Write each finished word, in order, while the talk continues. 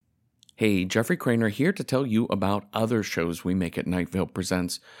Hey, Jeffrey Craner here to tell you about other shows we make at Night Vale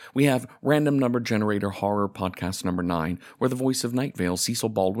Presents. We have Random Number Generator Horror Podcast number 9, where the voice of Night Vale, Cecil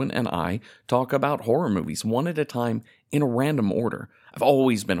Baldwin, and I talk about horror movies one at a time in a random order. I've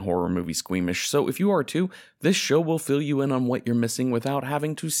always been horror movie squeamish, so if you are too, this show will fill you in on what you're missing without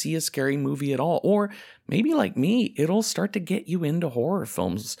having to see a scary movie at all. Or maybe like me, it'll start to get you into horror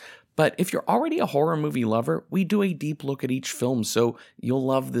films. But if you're already a horror movie lover, we do a deep look at each film, so you'll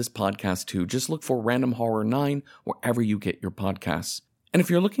love this podcast too. Just look for Random Horror 9 wherever you get your podcasts. And if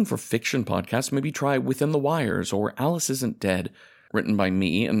you're looking for fiction podcasts, maybe try Within the Wires or Alice Isn't Dead. Written by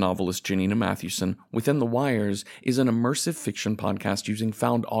me and novelist Janina Mathewson, Within the Wires is an immersive fiction podcast using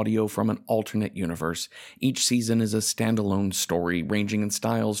found audio from an alternate universe. Each season is a standalone story ranging in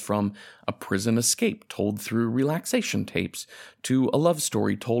styles from a prison escape told through relaxation tapes, to a love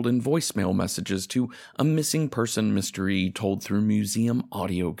story told in voicemail messages, to a missing person mystery told through museum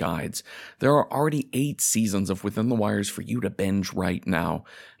audio guides. There are already 8 seasons of Within the Wires for you to binge right now.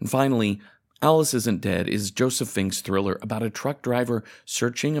 And finally, Alice Isn't Dead is Joseph Fink's thriller about a truck driver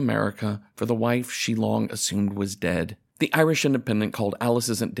searching America for the wife she long assumed was dead. The Irish Independent called Alice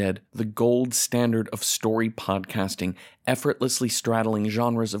Isn't Dead the gold standard of story podcasting, effortlessly straddling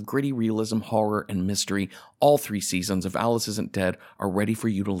genres of gritty realism, horror, and mystery. All 3 seasons of Alice Isn't Dead are ready for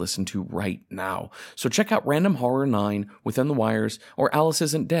you to listen to right now. So check out Random Horror 9, Within the Wires, or Alice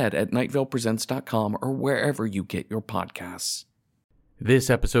Isn't Dead at nightvalepresents.com or wherever you get your podcasts.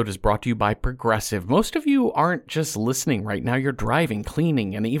 This episode is brought to you by Progressive. Most of you aren't just listening right now, you're driving,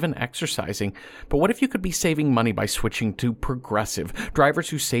 cleaning, and even exercising. But what if you could be saving money by switching to Progressive? Drivers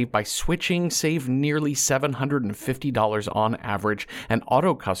who save by switching save nearly $750 on average, and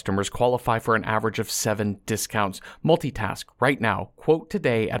auto customers qualify for an average of 7 discounts. Multitask right now. Quote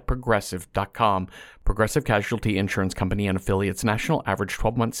today at Progressive.com. Progressive Casualty Insurance Company and affiliates. National average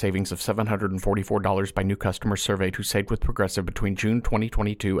 12-month savings of $744 by new customers surveyed who saved with Progressive between June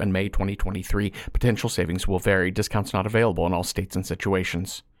 2022 and May 2023. Potential savings will vary. Discounts not available in all states and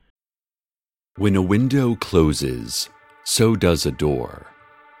situations. When a window closes, so does a door.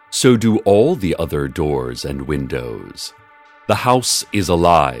 So do all the other doors and windows. The house is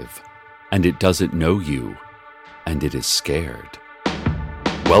alive, and it doesn't know you, and it is scared.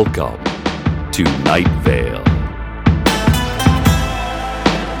 Welcome to Night Vale.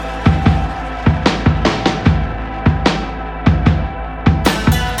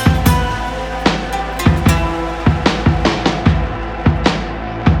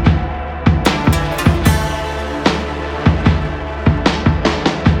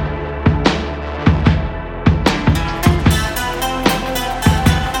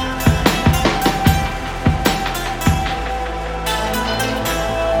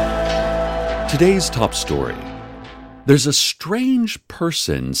 Today's top story. There's a strange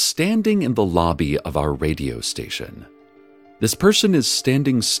person standing in the lobby of our radio station. This person is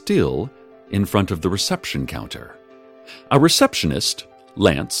standing still in front of the reception counter. A receptionist,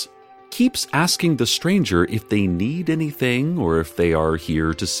 Lance, keeps asking the stranger if they need anything or if they are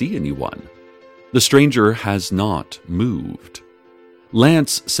here to see anyone. The stranger has not moved.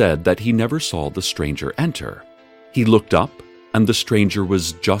 Lance said that he never saw the stranger enter. He looked up, and the stranger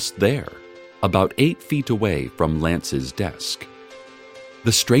was just there, about 8 feet away from Lance's desk.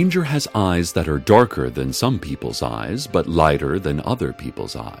 The stranger has eyes that are darker than some people's eyes, but lighter than other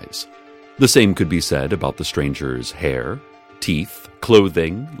people's eyes. The same could be said about the stranger's hair, teeth,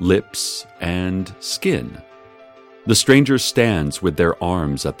 clothing, lips, and skin. The stranger stands with their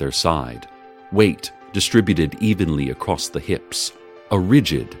arms at their side, weight distributed evenly across the hips, a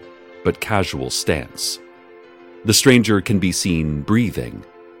rigid but casual stance. The stranger can be seen breathing.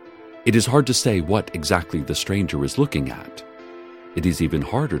 It is hard to say what exactly the stranger is looking at. It is even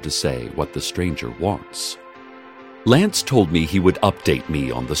harder to say what the stranger wants. Lance told me he would update me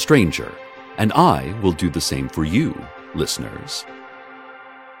on the stranger, and I will do the same for you, listeners.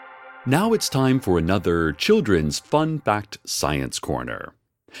 Now it's time for another Children's Fun Fact Science Corner.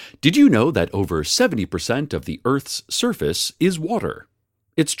 Did you know that over 70% of the Earth's surface is water?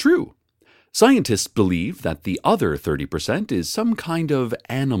 It's true. Scientists believe that the other 30% is some kind of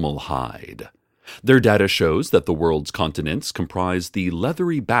animal hide. Their data shows that the world's continents comprise the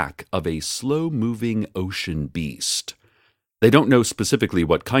leathery back of a slow-moving ocean beast. They don't know specifically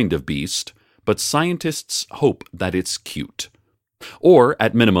what kind of beast, but scientists hope that it's cute. Or,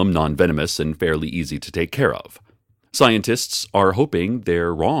 at minimum, non-venomous and fairly easy to take care of. Scientists are hoping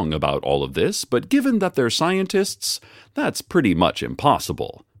they're wrong about all of this, but given that they're scientists, that's pretty much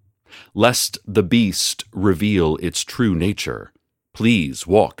impossible. Lest the beast reveal its true nature, please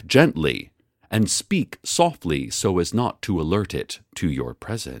walk gently and speak softly so as not to alert it to your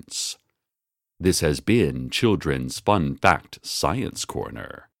presence. This has been Children's Fun Fact Science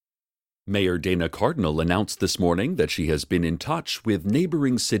Corner. Mayor Dana Cardinal announced this morning that she has been in touch with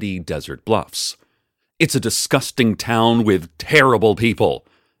neighboring city Desert Bluffs. It's a disgusting town with terrible people,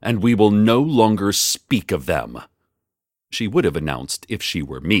 and we will no longer speak of them. She would have announced if she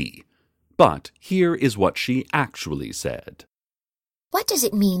were me. But here is what she actually said. What does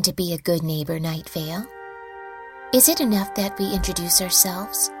it mean to be a good neighbor, Night Vale? Is it enough that we introduce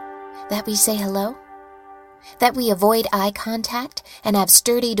ourselves? That we say hello? That we avoid eye contact and have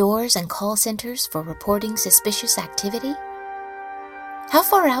sturdy doors and call centers for reporting suspicious activity? How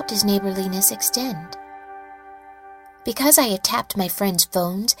far out does neighborliness extend? Because I have tapped my friends'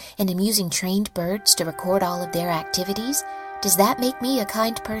 phones and am using trained birds to record all of their activities, does that make me a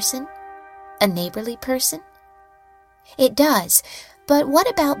kind person? A neighborly person? It does, but what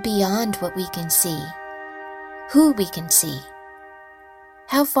about beyond what we can see? Who we can see?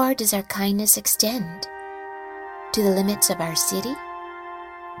 How far does our kindness extend? To the limits of our city?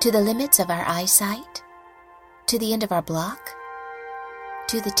 To the limits of our eyesight? To the end of our block?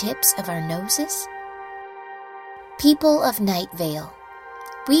 To the tips of our noses? People of Night Vale,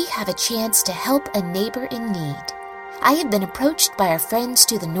 we have a chance to help a neighbor in need. I have been approached by our friends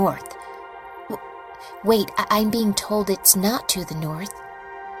to the north. Wait, I'm being told it's not to the north.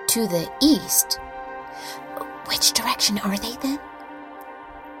 To the east. Which direction are they then?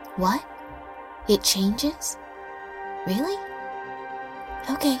 What? It changes? Really?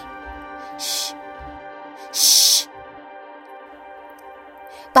 Okay. Shh. Shh.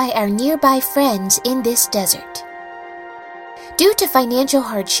 By our nearby friends in this desert. Due to financial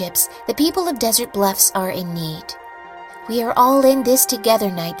hardships, the people of Desert Bluffs are in need. We are all in this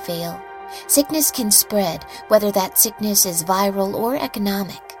together, Night Vale. Sickness can spread, whether that sickness is viral or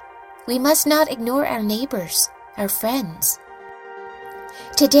economic. We must not ignore our neighbors, our friends.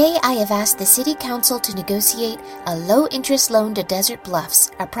 Today, I have asked the City Council to negotiate a low-interest loan to Desert Bluffs,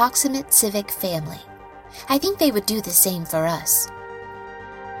 our proximate civic family. I think they would do the same for us.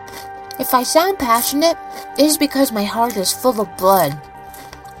 If I sound passionate, it is because my heart is full of blood.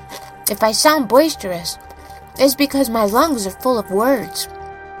 If I sound boisterous, it is because my lungs are full of words.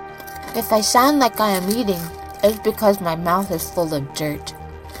 If I sound like I am eating, it is because my mouth is full of dirt.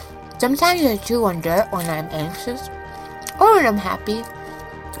 Sometimes I chew on dirt when I'm anxious, or when I'm happy,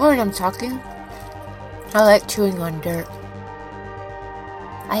 or when I'm talking. I like chewing on dirt.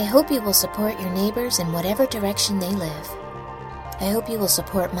 I hope you will support your neighbors in whatever direction they live. I hope you will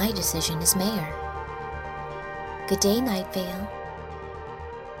support my decision as mayor. Good day, Night Vale.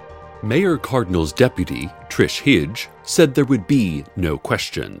 Mayor Cardinal's deputy, Trish Hidge, said there would be no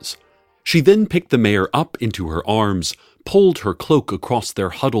questions. She then picked the mayor up into her arms, pulled her cloak across their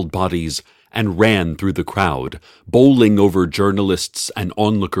huddled bodies, and ran through the crowd, bowling over journalists and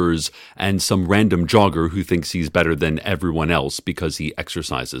onlookers and some random jogger who thinks he's better than everyone else because he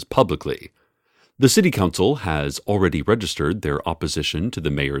exercises publicly. The City Council has already registered their opposition to the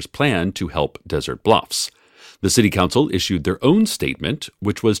mayor's plan to help Desert Bluffs. The City Council issued their own statement,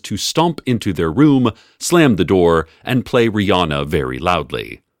 which was to stomp into their room, slam the door, and play Rihanna very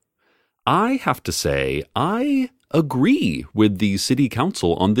loudly. I have to say, I agree with the City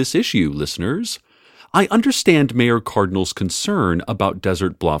Council on this issue, listeners. I understand Mayor Cardinal's concern about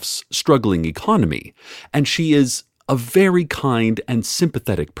Desert Bluffs' struggling economy, and she is a very kind and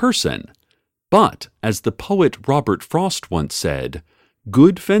sympathetic person. But, as the poet Robert Frost once said,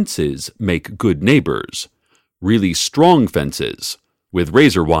 good fences make good neighbors. Really strong fences, with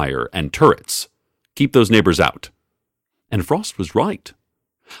razor wire and turrets. Keep those neighbors out. And Frost was right.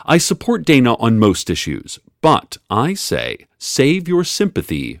 I support Dana on most issues, but I say save your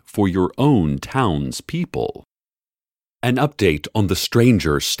sympathy for your own town's people. An update on the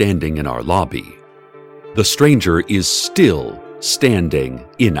stranger standing in our lobby. The stranger is still standing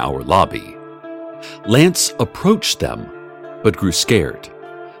in our lobby. Lance approached them, but grew scared.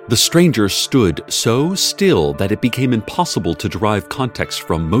 The stranger stood so still that it became impossible to derive context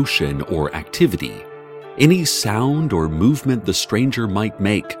from motion or activity. Any sound or movement the stranger might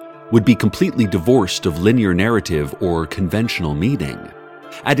make would be completely divorced of linear narrative or conventional meaning.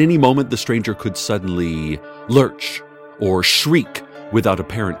 At any moment, the stranger could suddenly lurch or shriek without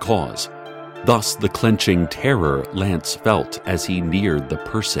apparent cause. Thus, the clenching terror Lance felt as he neared the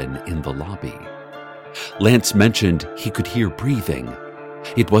person in the lobby. Lance mentioned he could hear breathing.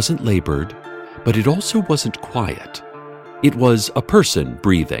 It wasn't labored, but it also wasn't quiet. It was a person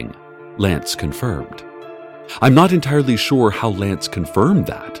breathing, Lance confirmed. I'm not entirely sure how Lance confirmed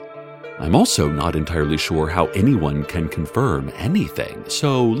that. I'm also not entirely sure how anyone can confirm anything,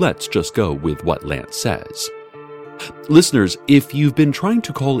 so let's just go with what Lance says. Listeners, if you've been trying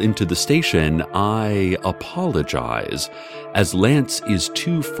to call into the station, I apologize, as Lance is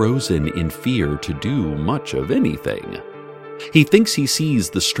too frozen in fear to do much of anything. He thinks he sees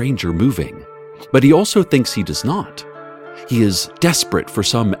the stranger moving, but he also thinks he does not. He is desperate for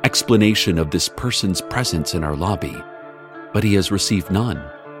some explanation of this person's presence in our lobby, but he has received none.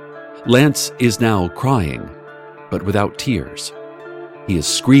 Lance is now crying, but without tears. He is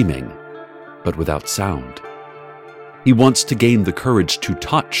screaming, but without sound. He wants to gain the courage to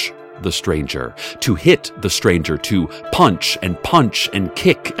touch the stranger, to hit the stranger, to punch and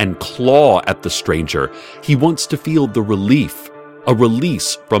kick and claw at the stranger. He wants to feel the relief, a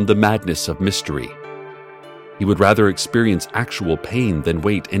release from the madness of mystery. He would rather experience actual pain than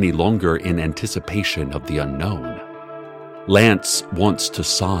wait any longer in anticipation of the unknown. Lance wants to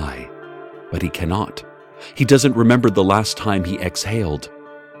sigh, but he cannot. He doesn't remember the last time he exhaled.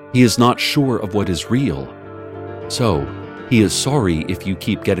 He is not sure of what is real. So, he is sorry if you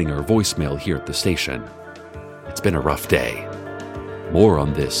keep getting our voicemail here at the station. It's been a rough day. More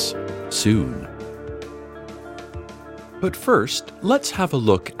on this soon. But first, let's have a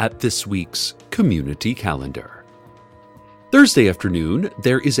look at this week's community calendar. Thursday afternoon,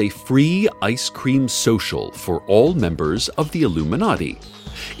 there is a free ice cream social for all members of the Illuminati.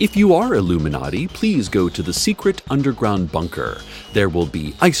 If you are Illuminati, please go to the secret underground bunker. There will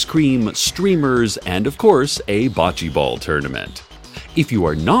be ice cream, streamers, and of course, a bocce ball tournament. If you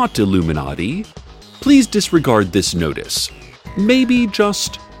are not Illuminati, please disregard this notice. Maybe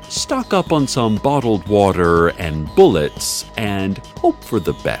just stock up on some bottled water and bullets and hope for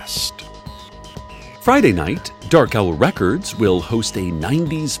the best. Friday night, Dark Owl Records will host a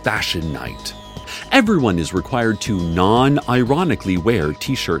 90s fashion night. Everyone is required to non-ironically wear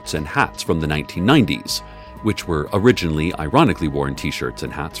t-shirts and hats from the 1990s, which were originally ironically worn t-shirts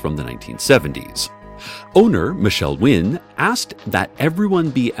and hats from the 1970s. Owner Michelle Wynn asked that everyone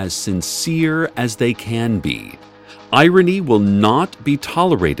be as sincere as they can be. Irony will not be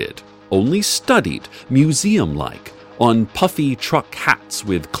tolerated, only studied, museum-like, on puffy truck hats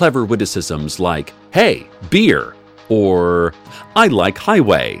with clever witticisms like, "Hey, beer," or "I like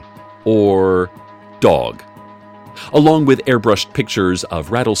highway," or "dog," along with airbrushed pictures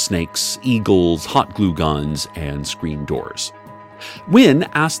of rattlesnakes, eagles, hot glue guns, and screen doors. Wynn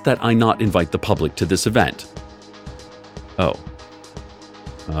asked that I not invite the public to this event. Oh,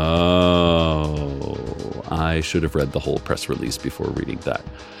 I should have read the whole press release before reading that.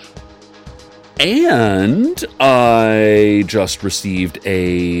 And I just received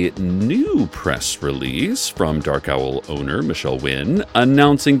a new press release from Dark Owl owner Michelle Wynn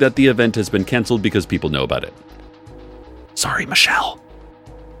announcing that the event has been canceled because people know about it. Sorry, Michelle.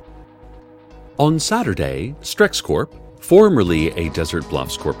 On Saturday, Strex Corp, formerly a Desert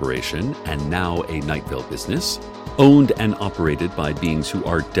Bluffs corporation and now a Night Vale business, owned and operated by beings who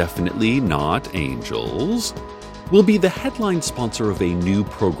are definitely not angels, will be the headline sponsor of a new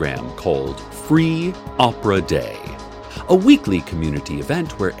program called Free Opera Day, a weekly community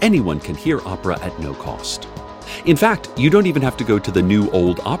event where anyone can hear opera at no cost. In fact, you don't even have to go to the new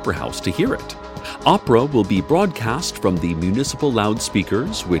old opera house to hear it. Opera will be broadcast from the municipal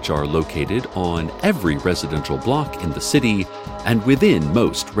loudspeakers, which are located on every residential block in the city and within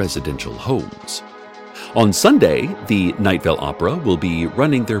most residential homes. On Sunday, the Night Vale Opera will be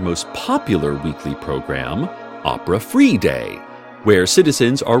running their most popular weekly program, Opera Free Day, where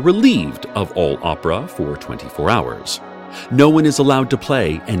citizens are relieved of all opera for 24 hours. No one is allowed to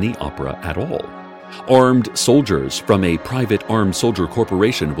play any opera at all. Armed soldiers from a private armed soldier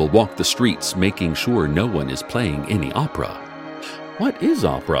corporation will walk the streets, making sure no one is playing any opera. What is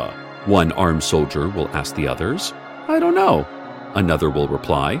opera? One armed soldier will ask the others. I don't know. Another will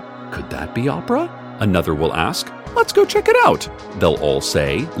reply, could that be opera? Another will ask, let's go check it out, they'll all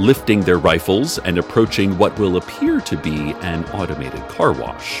say, lifting their rifles and approaching what will appear to be an automated car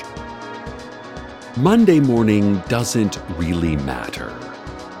wash. Monday morning doesn't really matter.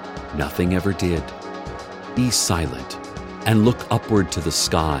 Nothing ever did. Be silent and look upward to the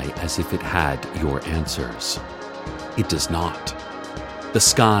sky as if it had your answers. It does not. The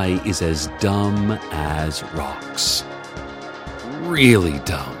sky is as dumb as rocks. Really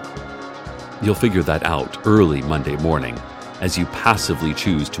dumb. You'll figure that out early Monday morning as you passively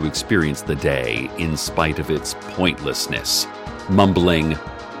choose to experience the day in spite of its pointlessness, mumbling,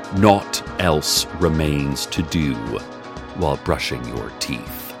 "Naught else remains to do," while brushing your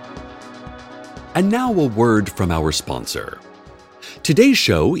teeth. And now a word from our sponsor. Today's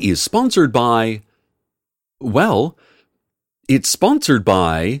show is sponsored by, well, it's sponsored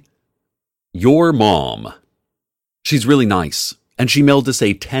by your mom. She's really nice, and she mailed us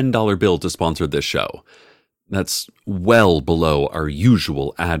a $10 bill to sponsor this show. That's well below our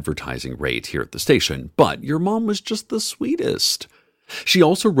usual advertising rate here at the station, but your mom was just the sweetest. She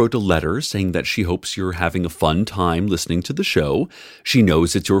also wrote a letter saying that she hopes you're having a fun time listening to the show. She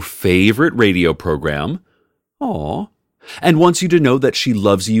knows it's your favorite radio program. Aw. And wants you to know that she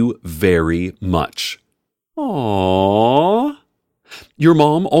loves you very much. Aww. Your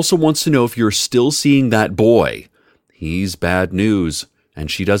mom also wants to know if you're still seeing that boy. He's bad news,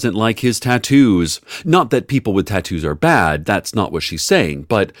 and she doesn't like his tattoos. Not that people with tattoos are bad, that's not what she's saying,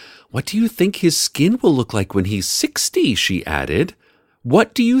 but what do you think his skin will look like when he's 60, she added.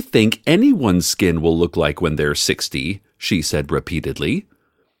 What do you think anyone's skin will look like when they're 60, she said repeatedly.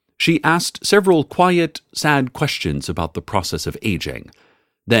 She asked several quiet, sad questions about the process of aging.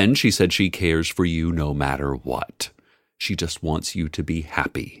 Then she said she cares for you no matter what. She just wants you to be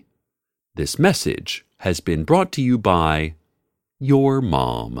happy. This message has been brought to you by your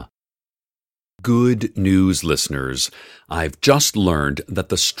mom. Good news, listeners. I've just learned that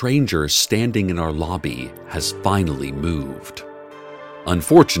the stranger standing in our lobby has finally moved.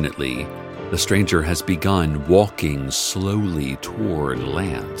 Unfortunately, the stranger has begun walking slowly toward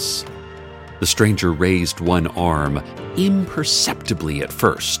Lance. The stranger raised one arm imperceptibly at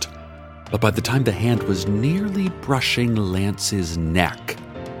first, but by the time the hand was nearly brushing Lance's neck,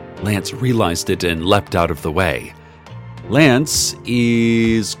 Lance realized it and leapt out of the way. Lance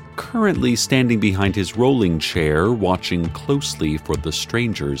is currently standing behind his rolling chair, watching closely for the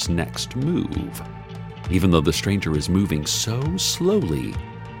stranger's next move, even though the stranger is moving so slowly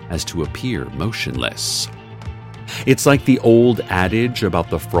as to appear motionless. It's like the old adage about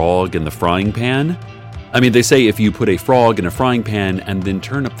the frog in the frying pan. I mean, they say if you put a frog in a frying pan and then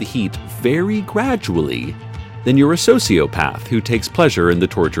turn up the heat very gradually, then you're a sociopath who takes pleasure in the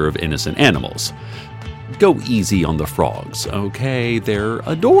torture of innocent animals. Go easy on the frogs, okay? They're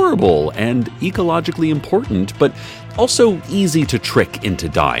adorable and ecologically important, but also easy to trick into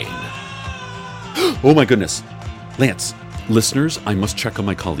dying. Oh my goodness. Lance, listeners, I must check on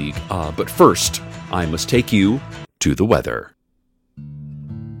my colleague, but first, I must take you to the weather.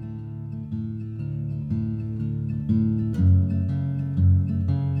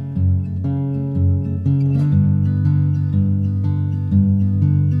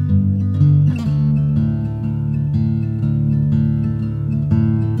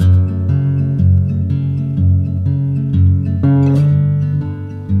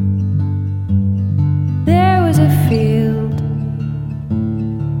 There was a field,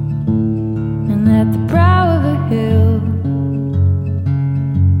 and at the brow of a hill,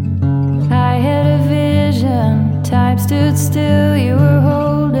 I had a vision. Time stood still, you were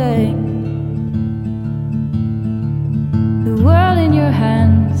holding the world in your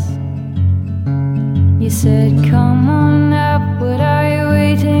hands. You said, come on up, what are you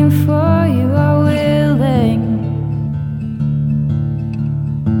waiting for? You are willing,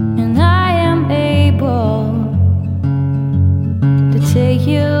 and I am able to take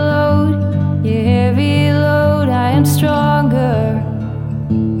your load, your heavy load. I am stronger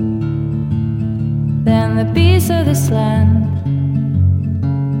than the beasts of this land.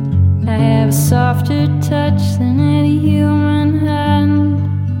 I have a softer touch than any human hand.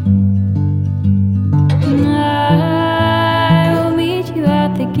 And I will meet you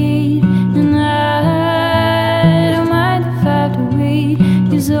at the gate, and I don't mind if I have to wait,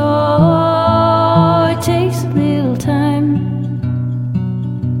 'cause oh, it takes a little time.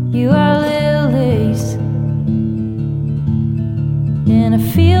 You are lilies in a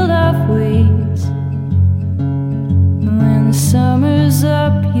field of weeds. When the summer's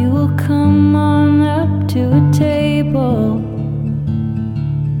up, you will come on up to a table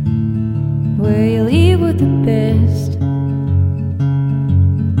where you'll eat with the best.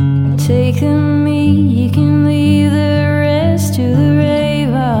 Take the meat, you can leave the rest to the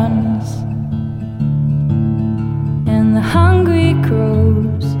ravens and the hungry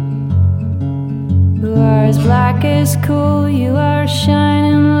crows, who are as black as coal. You are a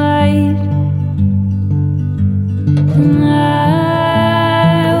shining light, and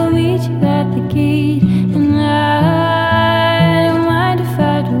I will meet you at the gate, and I don't mind if I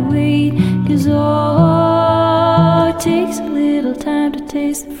have to wait, 'cause oh, it takes a little time to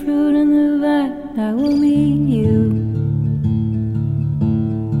taste the fruit and the vine. I will meet you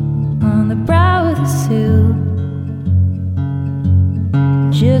on the brow of this hill.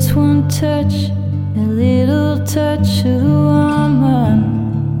 Just one touch, a little touch of a woman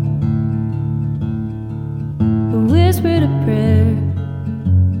who whispered a prayer,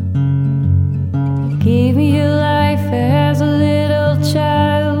 gave me your life as a little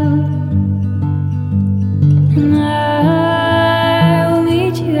child. And I will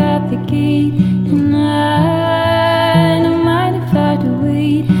meet you at the gate, and I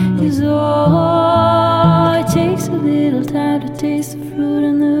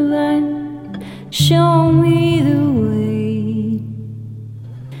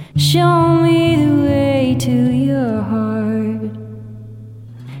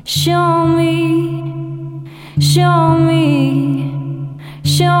show me, show me,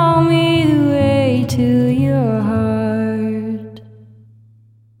 show me the way to your heart.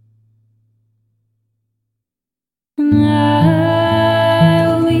 And I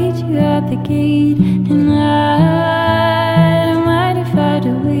will meet you at the gate, and I don't mind if I have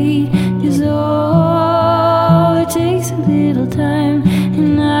to wait, 'cause oh, it takes a little time.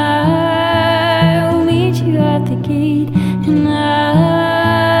 And I will meet you at the gate, and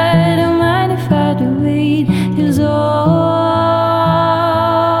I don't mind if I have to wait, 'cause oh,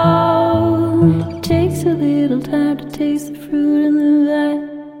 it takes a little time to taste the fruit in the vine.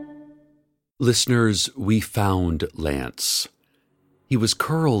 Listeners, we found Lance. He was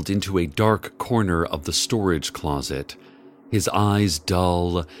curled into a dark corner of the storage closet, his eyes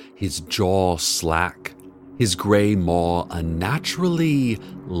dull, his jaw slack, his gray maw unnaturally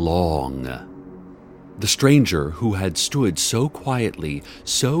long. The stranger who had stood so quietly,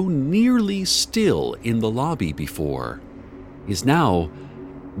 so nearly still in the lobby before, is now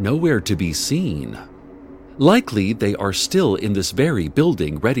nowhere to be seen. Likely they are still in this very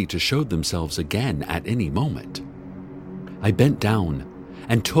building, ready to show themselves again at any moment. I bent down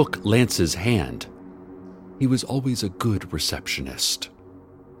and took Lance's hand. He was always a good receptionist.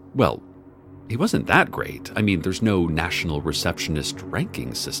 Well, he wasn't that great. I mean, there's no national receptionist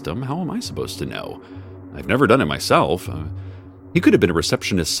ranking system. How am I supposed to know? I've never done it myself. He could have been a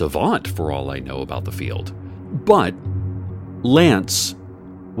receptionist savant for all I know about the field. But Lance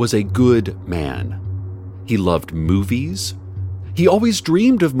was a good man. He loved movies. He always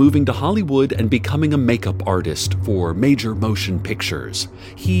dreamed of moving to Hollywood and becoming a makeup artist for major motion pictures.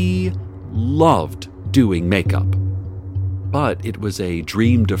 He loved doing makeup. But it was a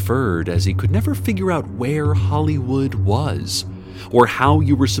dream deferred, as he could never figure out where Hollywood was, or how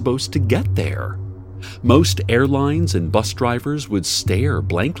you were supposed to get there. Most airlines and bus drivers would stare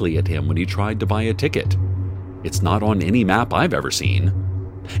blankly at him when he tried to buy a ticket. It's not on any map I've ever seen.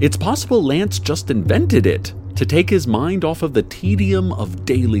 It's possible Lance just invented it to take his mind off of the tedium of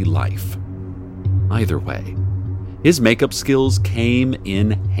daily life. Either way, his makeup skills came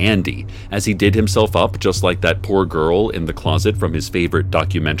in handy, as he did himself up just like that poor girl in the closet from his favorite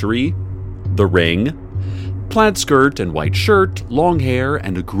documentary, The Ring. Plaid skirt and white shirt, long hair,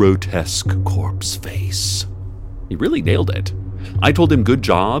 and a grotesque corpse face. He really nailed it. I told him good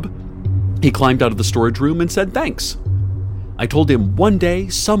job. He climbed out of the storage room and said thanks. I told him one day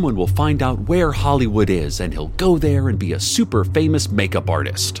someone will find out where Hollywood is and he'll go there and be a super famous makeup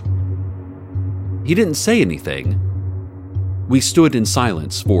artist. He didn't say anything. We stood in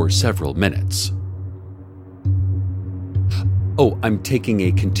silence for several minutes. Oh, I'm taking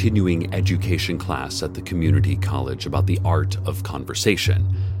a continuing education class at the community college about the art of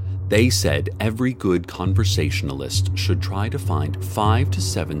conversation. They said every good conversationalist should try to find 5 to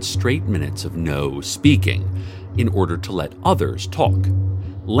 7 straight minutes of no speaking in order to let others talk.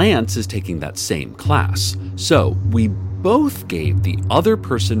 Lance is taking that same class, so we both gave the other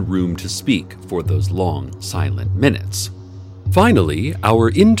person room to speak for those long, silent minutes. Finally, our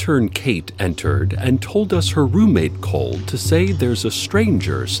intern Kate entered and told us her roommate called to say there's a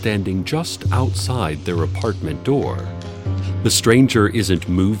stranger standing just outside their apartment door. The stranger isn't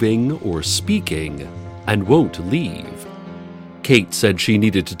moving or speaking and won't leave. Kate said she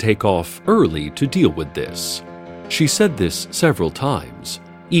needed to take off early to deal with this. She said this several times,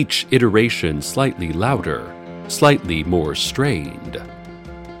 each iteration slightly louder, slightly more strained.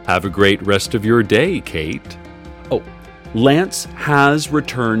 Have a great rest of your day, Kate. Oh, Lance has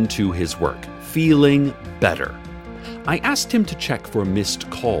returned to his work, feeling better. I asked him to check for missed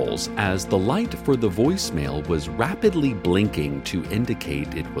calls, as the light for the voicemail was rapidly blinking to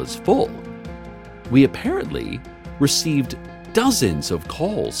indicate it was full. We apparently received dozens of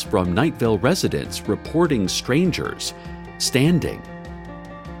calls from Night Vale residents reporting strangers standing,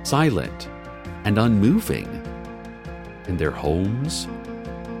 silent, and unmoving in their homes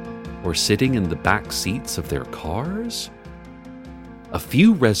or sitting in the back seats of their cars. A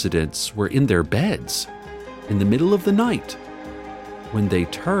few residents were in their beds in the middle of the night when they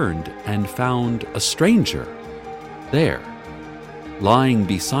turned and found a stranger there, lying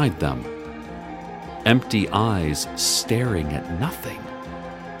beside them, empty eyes staring at nothing,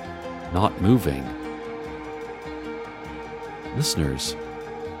 not moving. Listeners,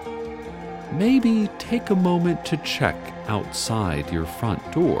 maybe take a moment to check outside your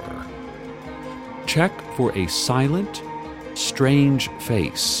front door. Check for a silent, strange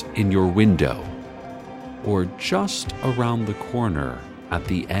face in your window, or just around the corner at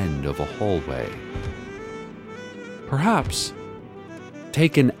the end of a hallway. Perhaps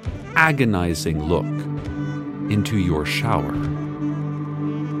take an agonizing look into your shower.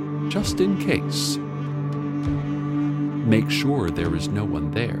 just in case. Make sure there is no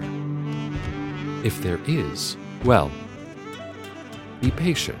one there. If there is, well, be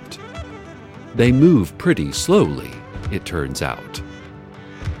patient. They move pretty slowly, it turns out.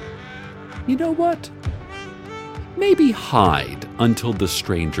 You know what? Maybe hide until the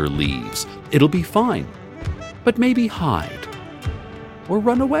stranger leaves. It'll be fine. But maybe hide. Or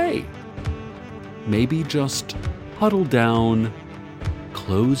run away. Maybe just huddle down,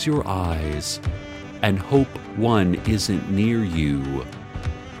 close your eyes, and hope one isn't near you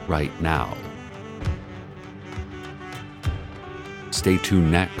right now. Stay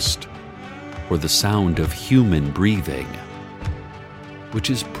tuned next for the sound of human breathing, which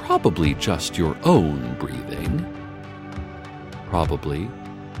is probably just your own breathing. Probably.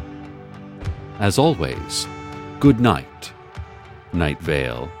 As always, good night, Night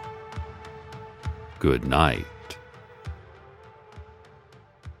Vale. Good night.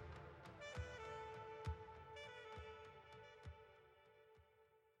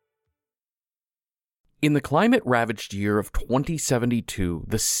 In the climate-ravaged year of 2072,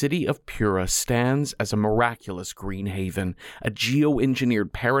 the city of Pura stands as a miraculous green haven, a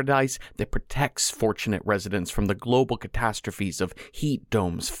geoengineered paradise that protects fortunate residents from the global catastrophes of heat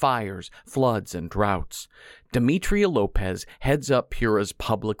domes, fires, floods, and droughts. Demetria Lopez heads up Pura's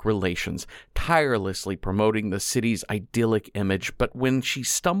public relations, tirelessly promoting the city's idyllic image, but when she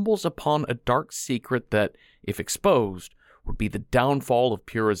stumbles upon a dark secret that, if exposed, would be the downfall of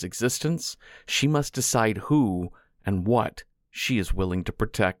Pura's existence, she must decide who and what she is willing to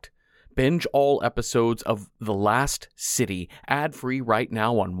protect. Binge all episodes of The Last City, ad-free right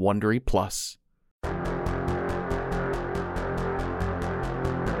now on Wondery Plus.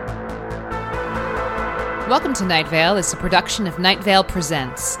 Welcome to Night Vale is a production of Night Vale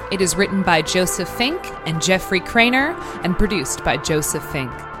Presents. It is written by Joseph Fink and Jeffrey Craner and produced by Joseph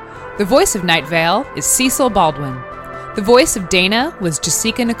Fink. The voice of Night Vale is Cecil Baldwin. The voice of Dana was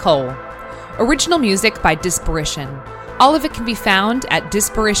Jessica Nicole. Original music by Disparition. All of it can be found at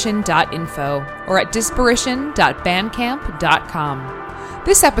disparition.info or at disparition.bandcamp.com.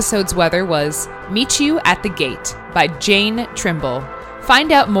 This episode's weather was Meet You at the Gate by Jane Trimble.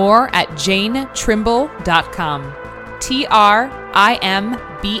 Find out more at janetrimble.com.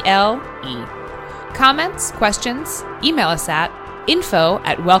 TRIMBLE. Comments, questions, email us at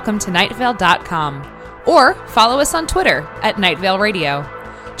info@welcometonightvale.com. Or follow us on Twitter at Night Vale Radio.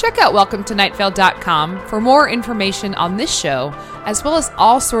 Check out welcometonightvale.com for more information on this show, as well as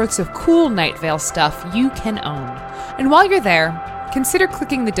all sorts of cool Night Vale stuff you can own. And while you're there, consider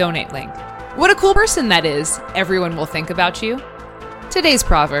clicking the donate link. What a cool person that is. Everyone will think about you. Today's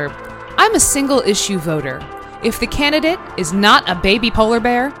proverb: I'm a single-issue voter. If the candidate is not a baby polar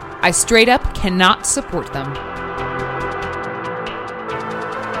bear, I straight up cannot support them.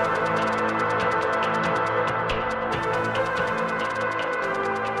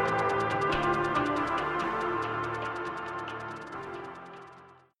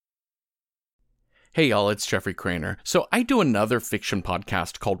 Hey y'all, it's Jeffrey Craner. So I do another fiction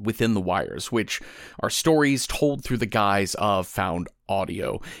podcast called Within the Wires, which are stories told through the guise of found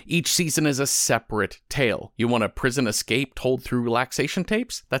audio. Each season is a separate tale. You want a prison escape told through relaxation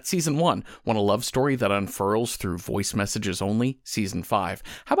tapes? That's season 1. Want a love story that unfurls through voice messages only? Season 5.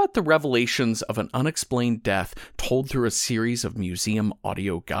 How about the revelations of an unexplained death told through a series of museum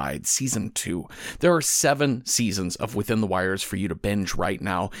audio guides? Season 2. There are 7 seasons of Within the Wires for you to binge right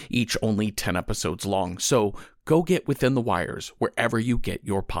now, each only 10 episodes long. So go get Within the Wires wherever you get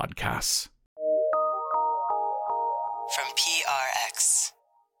your podcasts. From PRX.